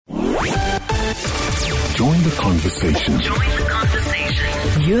Join the conversation.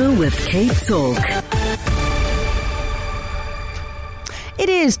 You're with Cape Talk. It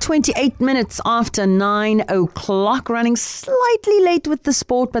is 28 minutes after 9 o'clock, running slightly late with the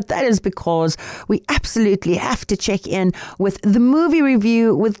sport, but that is because we absolutely have to check in with the movie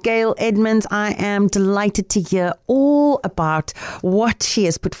review with Gail Edmonds. I am delighted to hear all about what she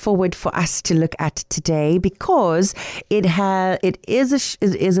has put forward for us to look at today, because it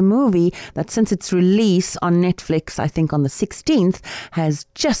is a movie that since its release on Netflix, I think on the 16th, has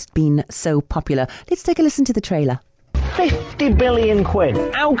just been so popular. Let's take a listen to the trailer. 50 billion quid.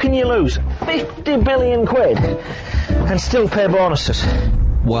 How can you lose 50 billion quid and still pay bonuses?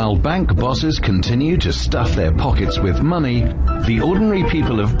 While bank bosses continue to stuff their pockets with money, the ordinary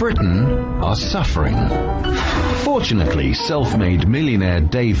people of Britain are suffering. Fortunately, self-made millionaire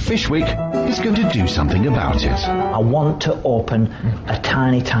Dave Fishwick is going to do something about it. I want to open a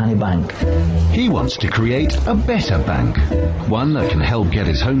tiny, tiny bank. He wants to create a better bank, one that can help get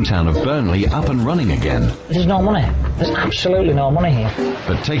his hometown of Burnley up and running again. There's no money. There's absolutely no money here.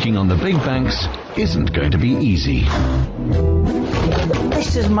 But taking on the big banks isn't going to be easy.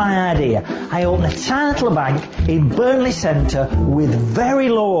 This is my idea. I open a tiny little bank in Burnley Centre with very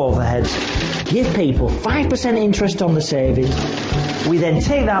low overheads. Give people 5% interest on the savings. We then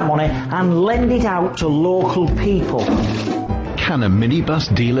take that money and lend it out to local people. Can a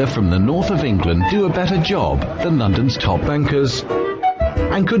minibus dealer from the north of England do a better job than London's top bankers?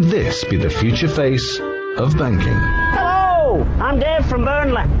 And could this be the future face of banking? Hello, I'm Dave from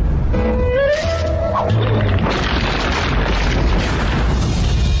Burnley.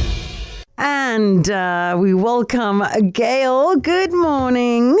 And we welcome Gail. Good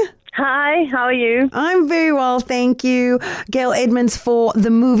morning. Hi, how are you? I'm very well, thank you. Gail Edmonds for the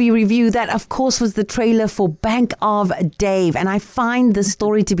movie review. That, of course, was the trailer for Bank of Dave. And I find this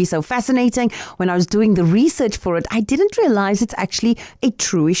story to be so fascinating. When I was doing the research for it, I didn't realize it's actually a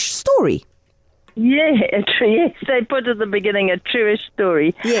true-ish story. Yeah, yes, they put at the beginning a true-ish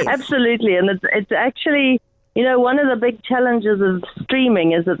story. Yes. Absolutely, and it's actually, you know, one of the big challenges of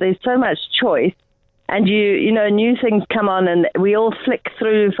streaming is that there's so much choice. And you know, new things come on and we all flick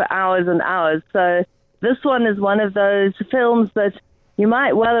through for hours and hours. So this one is one of those films that you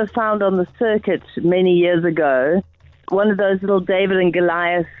might well have found on the circuit many years ago. One of those little David and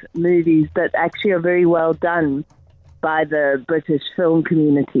Goliath movies that actually are very well done by the British film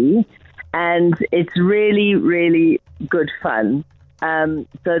community. And it's really, really good fun.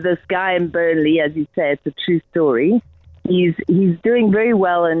 So this guy in Burnley, as you say, it's a true story. He's doing very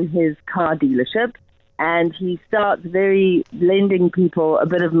well in his car dealership. And he starts lending people a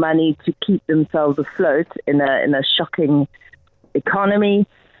bit of money to keep themselves afloat in a shocking economy.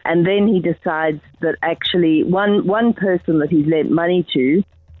 And then he decides that actually one person that he's lent money to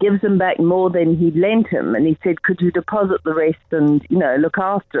gives him back more than he'd lent him. And he said, could you deposit the rest and, you know, look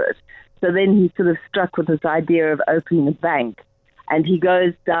after it? So then he's sort of struck with this idea of opening a bank. And he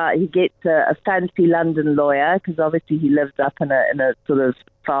goes, he gets a fancy London lawyer, because obviously he lives up in a sort of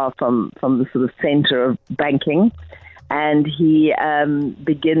far from the sort of center of banking. And he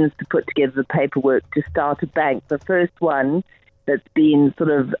begins to put together the paperwork to start a bank, the first one that's been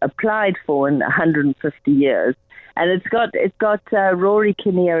sort of applied for in 150 years. And it's got Rory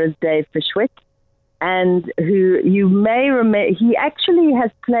Kinnear as Dave Fishwick, and who you may remember, he actually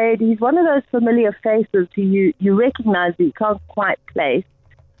has played, he's one of those familiar faces who you recognize but you can't quite place.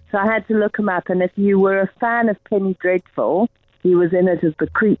 So I had to look him up, and if you were a fan of Penny Dreadful, he was in it as the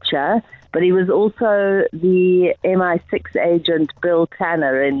creature, but he was also the MI6 agent Bill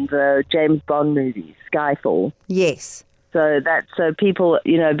Tanner in the James Bond movie, Skyfall. Yes. So people,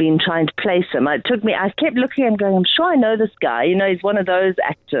 you know, been trying to place him. I kept looking and going, I'm sure I know this guy. You know, he's one of those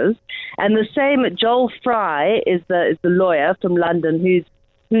actors. And the same, Joel Fry is the lawyer from London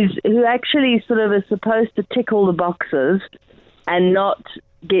who actually sort of is supposed to tick all the boxes and not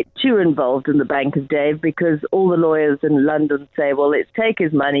get too involved in the Bank of Dave, because all the lawyers in London say, well, let's take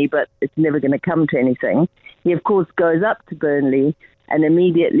his money, but it's never going to come to anything. He, of course, goes up to Burnley and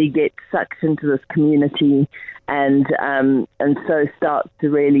immediately gets sucked into this community and so starts to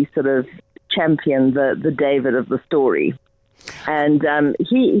really sort of champion the David of the story. And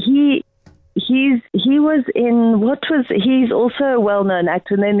he's also a well-known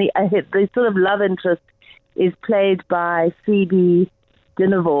actor. And then the sort of love interest is played by Phoebe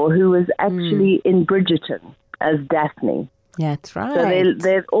Dynevor, who was actually in Bridgerton as Daphne. Yeah, that's right. So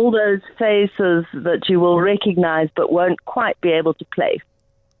there's all those faces that you will recognize but won't quite be able to place.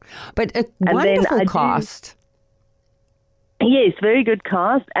 But a wonderful cast. Yes, very good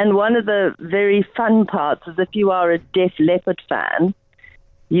cast. And one of the very fun parts is if you are a Def Leppard fan,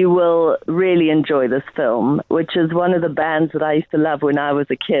 you will really enjoy this film, which is one of the bands that I used to love when I was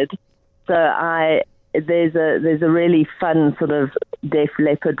a kid. So there's a really fun sort of Def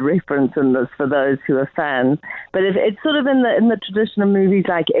Leppard reference in this for those who are fans. But if it's sort of in the tradition of movies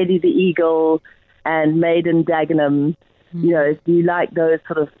like Eddie the Eagle and Maid and Dagenham, you know, if you like those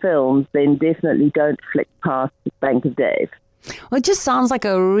sort of films, then definitely don't flick past Bank of Dave. Well, it just sounds like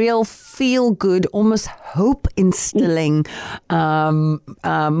a real feel-good, almost hope-instilling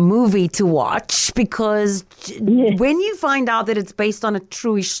movie to watch, because when you find out that it's based on a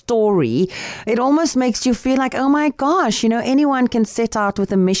true story, it almost makes you feel like, oh my gosh, you know, anyone can set out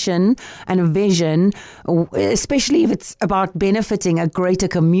with a mission and a vision, especially if it's about benefiting a greater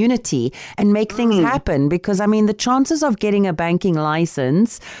community, and make things happen. Because, I mean, the chances of getting a banking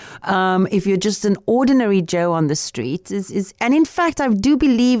license, if you're just an ordinary Joe on the street, is and in fact, I do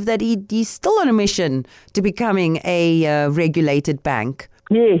believe that he's still on a mission to becoming a regulated bank.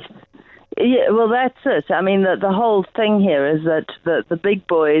 Yes. Yeah, well, that's it. I mean, the whole thing here is that the big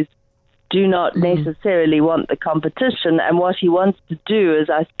boys do not necessarily want the competition. And what he wants to do is,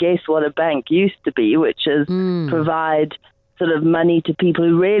 I guess, what a bank used to be, which is provide sort of money to people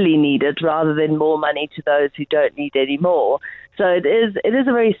who really need it rather than more money to those who don't need any more. So it is a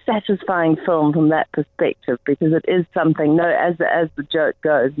very satisfying film from that perspective, because it is something, as the joke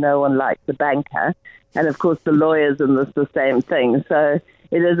goes, no one likes the banker. And of course the lawyers in this the same thing. So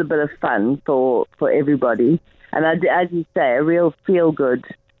it is a bit of fun for everybody. And as you say, a real feel-good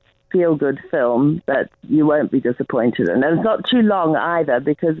film that you won't be disappointed in. And it's not too long either,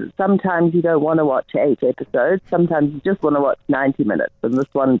 because sometimes you don't want to watch 8 episodes. Sometimes you just want to watch 90 minutes. And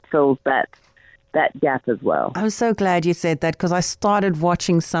this one fills that gap as well. I'm so glad you said that, because I started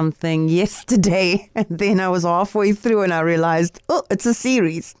watching something yesterday and then I was halfway through and I realized, oh, it's a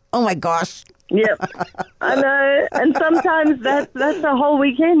series. Oh my gosh. Yep, I know. And sometimes that's a whole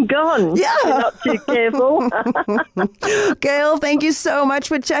weekend gone. Yeah. If you're not too careful. Gail, thank you so much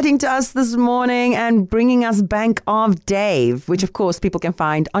for chatting to us this morning and bringing us Bank of Dave, which of course people can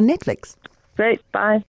find on Netflix. Great, bye.